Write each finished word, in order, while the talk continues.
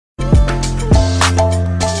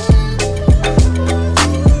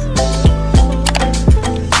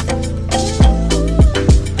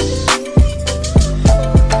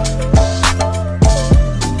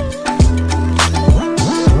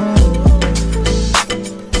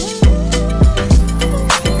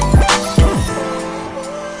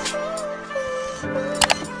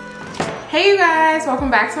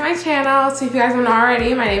welcome back to my channel. So if you guys don't know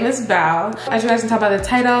already, my name is Belle. As you guys can tell by the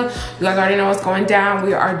title, you guys already know what's going down.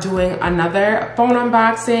 We are doing another phone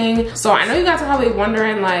unboxing. So I know you guys are probably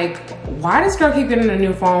wondering, like, why does girl keep getting a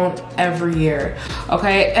new phone every year?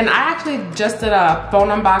 Okay, and I actually just did a phone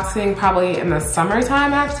unboxing probably in the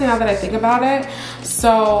summertime, actually, now that I think about it.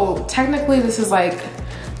 So technically this is like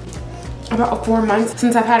about 4 months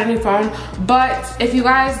since I've had a new phone. But if you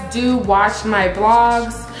guys do watch my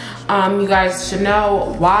vlogs, you guys should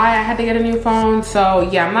know why I had to get a new phone. So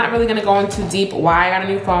yeah, I'm not really gonna go into deep why I got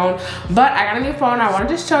a new phone, but I got a new phone. I wanted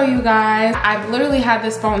to show you guys. I've literally had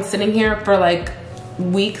this phone sitting here for like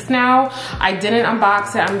weeks now. I didn't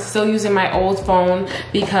unbox it. I'm still using my old phone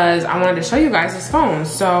because I wanted to show you guys this phone.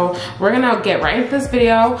 So we're gonna get right into this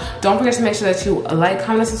video. Don't forget to make sure that you like,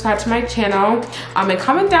 comment, and subscribe to my channel. And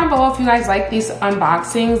comment down below if you guys like these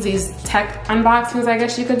unboxings, these tech unboxings, I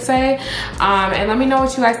guess you could say. And let me know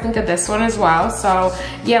what you guys think of this one as well. So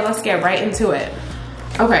yeah, let's get right into it.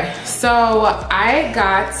 Okay, so I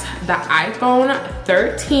got the iPhone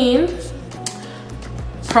 13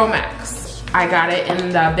 Pro Max. I got it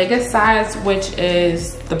in the biggest size, which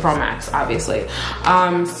is the Pro Max, obviously.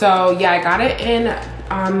 So yeah, I got it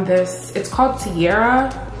in this, it's called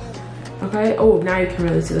Sierra. Okay, oh, now you can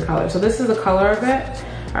really see the color. So this is the color of it,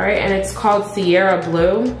 all right, and it's called Sierra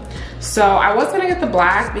Blue. So I was gonna get the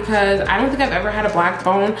black because I don't think I've ever had a black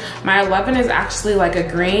phone. My 11 is actually like a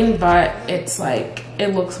green, but it's like,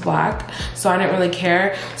 it looks black, so I didn't really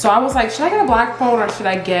care. So I was like, should I get a black phone or should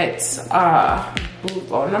I get a blue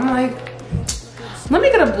phone? And I'm like, let me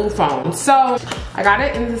get a blue phone. So I got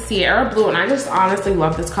it in the Sierra Blue, and I just honestly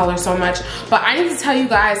love this color so much. But I need to tell you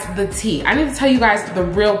guys the tea. I need to tell you guys the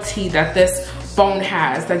real tea that this phone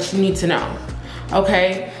has that you need to know,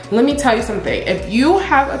 okay? Let me tell you something. If you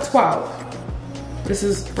have a 12, this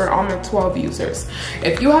is for all my 12 users.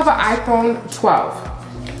 If you have an iPhone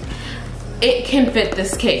 12, it can fit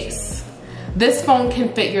this case. This phone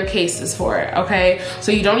can fit your cases for it, okay?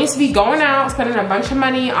 So you don't need to be going out, spending a bunch of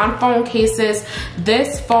money on phone cases.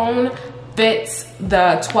 This phone fits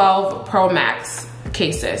the 12 Pro Max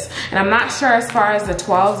cases. And I'm not sure as far as the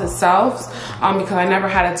 12s itself, because I never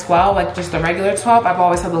had a 12, like just the regular 12. I've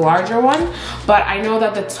always had the larger one. But I know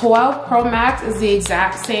that the 12 Pro Max is the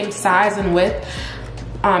exact same size and width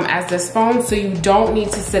as this phone, so you don't need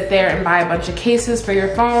to sit there and buy a bunch of cases for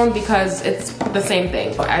your phone because it's the same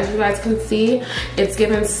thing. But as you guys can see, it's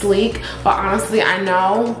given sleek, but honestly, I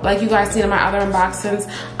know, like you guys seen in my other unboxings,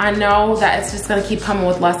 I know that it's just gonna keep coming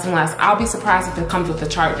with less and less. I'll be surprised if it comes with a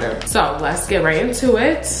charger. So let's get right into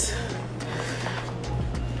it.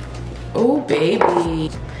 Oh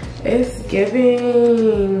baby, it's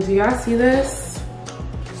giving. Do y'all see this?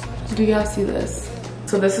 Do y'all see this?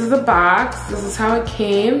 So this is the box. This is how it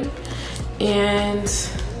came.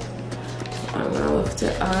 And I'm gonna lift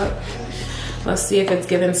it up. Let's see if it's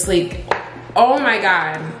given sleek. Oh my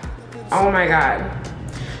God. Oh my God.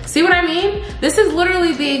 See what I mean? This is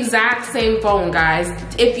literally the exact same phone, guys.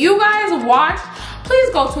 If you guys watched,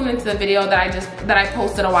 please go tune into the video that I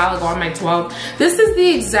posted a while ago on my 12. This is the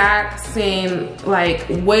exact same, like,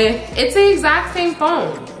 width. It's the exact same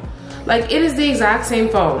phone. Like, it is the exact same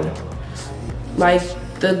phone. Like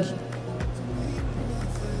the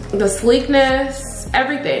sleekness,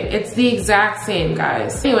 everything, it's the exact same,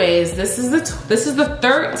 guys. Anyways, this is the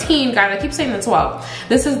 13, guys. I keep saying the 12.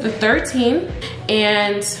 This is the 13,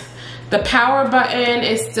 and the power button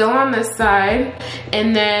is still on this side,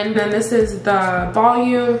 and then this is the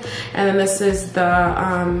volume, and then this is the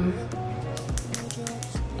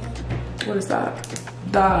what is that?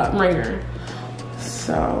 The ringer.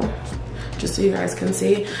 So just so you guys can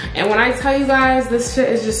see. And when I tell you guys, this shit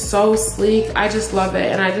is just so sleek. I just love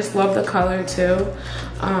it, and I just love the color too.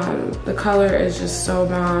 The color is just so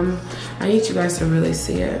bomb. I need you guys to really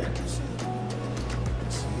see it.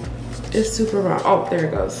 It's super bomb. Oh, there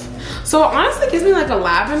it goes. So honestly, it gives me like a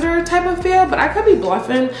lavender type of feel, but I could be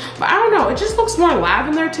bluffing. But I don't know, it just looks more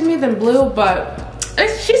lavender to me than blue, but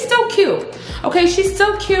she's still cute. Okay, she's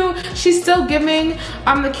still cute. She's still giving.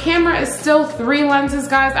 The camera is still 3 lenses,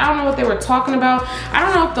 guys. I don't know what they were talking about. I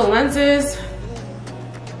don't know if the lenses,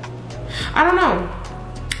 I don't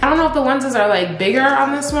know if the lenses are like bigger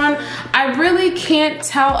on this one. I really can't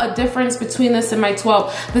tell a difference between this and my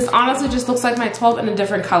 12. This honestly just looks like my 12 in a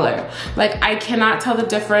different color. Like, I cannot tell the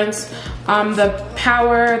difference. The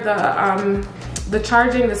power, the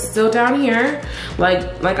charging is still down here.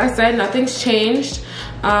 Like I said, nothing's changed.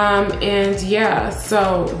 And yeah,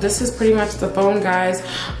 so this is pretty much the phone, guys.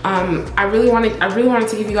 I really wanted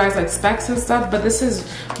to give you guys like specs and stuff, but this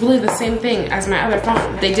is really the same thing as my other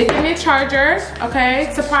phone. They did give me a charger,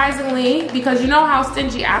 okay, surprisingly, because you know how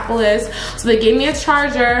stingy Apple is. So they gave me a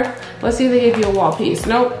charger. Let's see if they gave you a wall piece.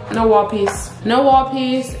 Nope, no wall piece. No wall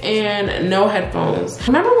piece and no headphones.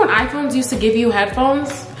 Remember when iPhones used to give you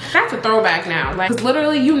headphones? That's a throwback now. Like, 'cause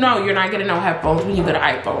literally, you know you're not getting no headphones when you get an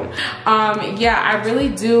iPhone. Yeah, I really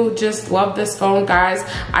do just love this phone, guys.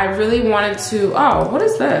 I really wanted to, oh, what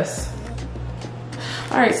is this?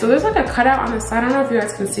 All right, so there's like a cutout on the side. I don't know if you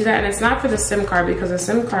guys can see that, and it's not for the SIM card because the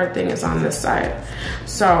SIM card thing is on this side.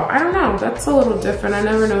 So I don't know, that's a little different. I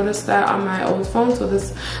never noticed that on my old phone, so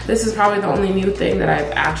this is probably the only new thing that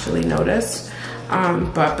I've actually noticed.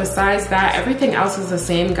 But besides that, everything else is the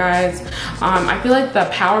same, guys. I feel like the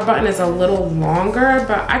power button is a little longer,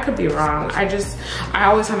 but I could be wrong. I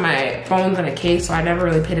always have my phones in a case, so I never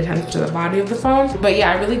really paid attention to the body of the phone. But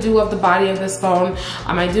yeah, I really do love the body of this phone.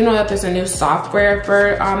 I do know that there's a new software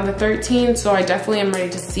for the 13, so I definitely am ready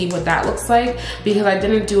to see what that looks like because I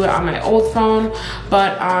didn't do it on my old phone.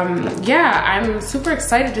 But yeah, I'm super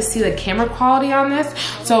excited to see the camera quality on this.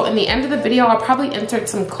 So in the end of the video, I'll probably insert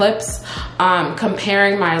some clips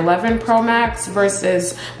comparing my 11 Pro Max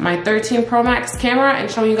versus my 13 Pro Max camera and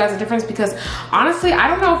showing you guys the difference, because honestly, I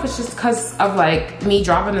don't know if it's just because of like me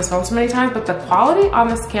dropping this phone so many times, but the quality on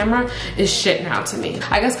this camera is shit now to me.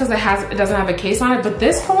 I guess because it doesn't have a case on it, but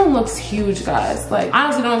this phone looks huge, guys. Like, I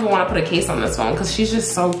honestly don't even want to put a case on this phone because she's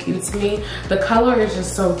just so cute to me. The color is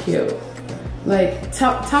just so cute. Like,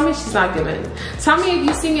 tell me she's not giving. Tell me if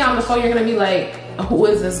you see me on the phone, you're gonna be like, who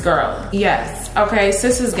is this girl? Yes, okay,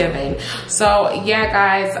 sis is giving. So yeah,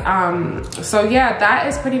 guys, so yeah, that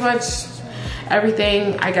is pretty much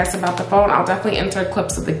everything, I guess, about the phone. I'll definitely insert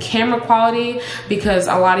clips of the camera quality because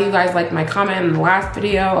a lot of you guys liked my comment in the last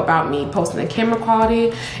video about me posting the camera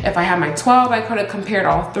quality. If I had my 12, I could have compared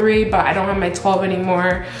all three, but I don't have my 12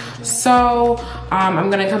 anymore. So I'm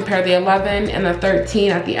gonna compare the 11 and the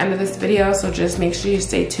 13 at the end of this video, so just make sure you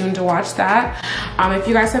stay tuned to watch that. If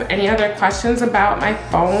you guys have any other questions about my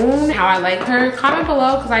phone, how I like her, comment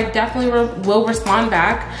below because I definitely will respond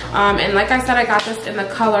back. And like I said, I got this in the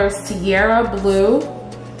color Sierra Blue.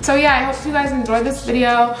 So yeah, I hope you guys enjoyed this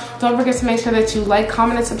video. Don't forget to make sure that you like,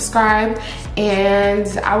 comment, and subscribe. And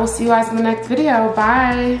I will see you guys in the next video.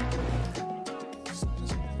 Bye.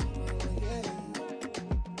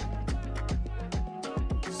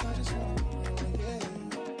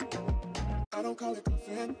 I don't call it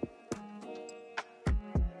confident.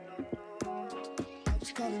 I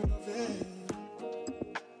just call it loving.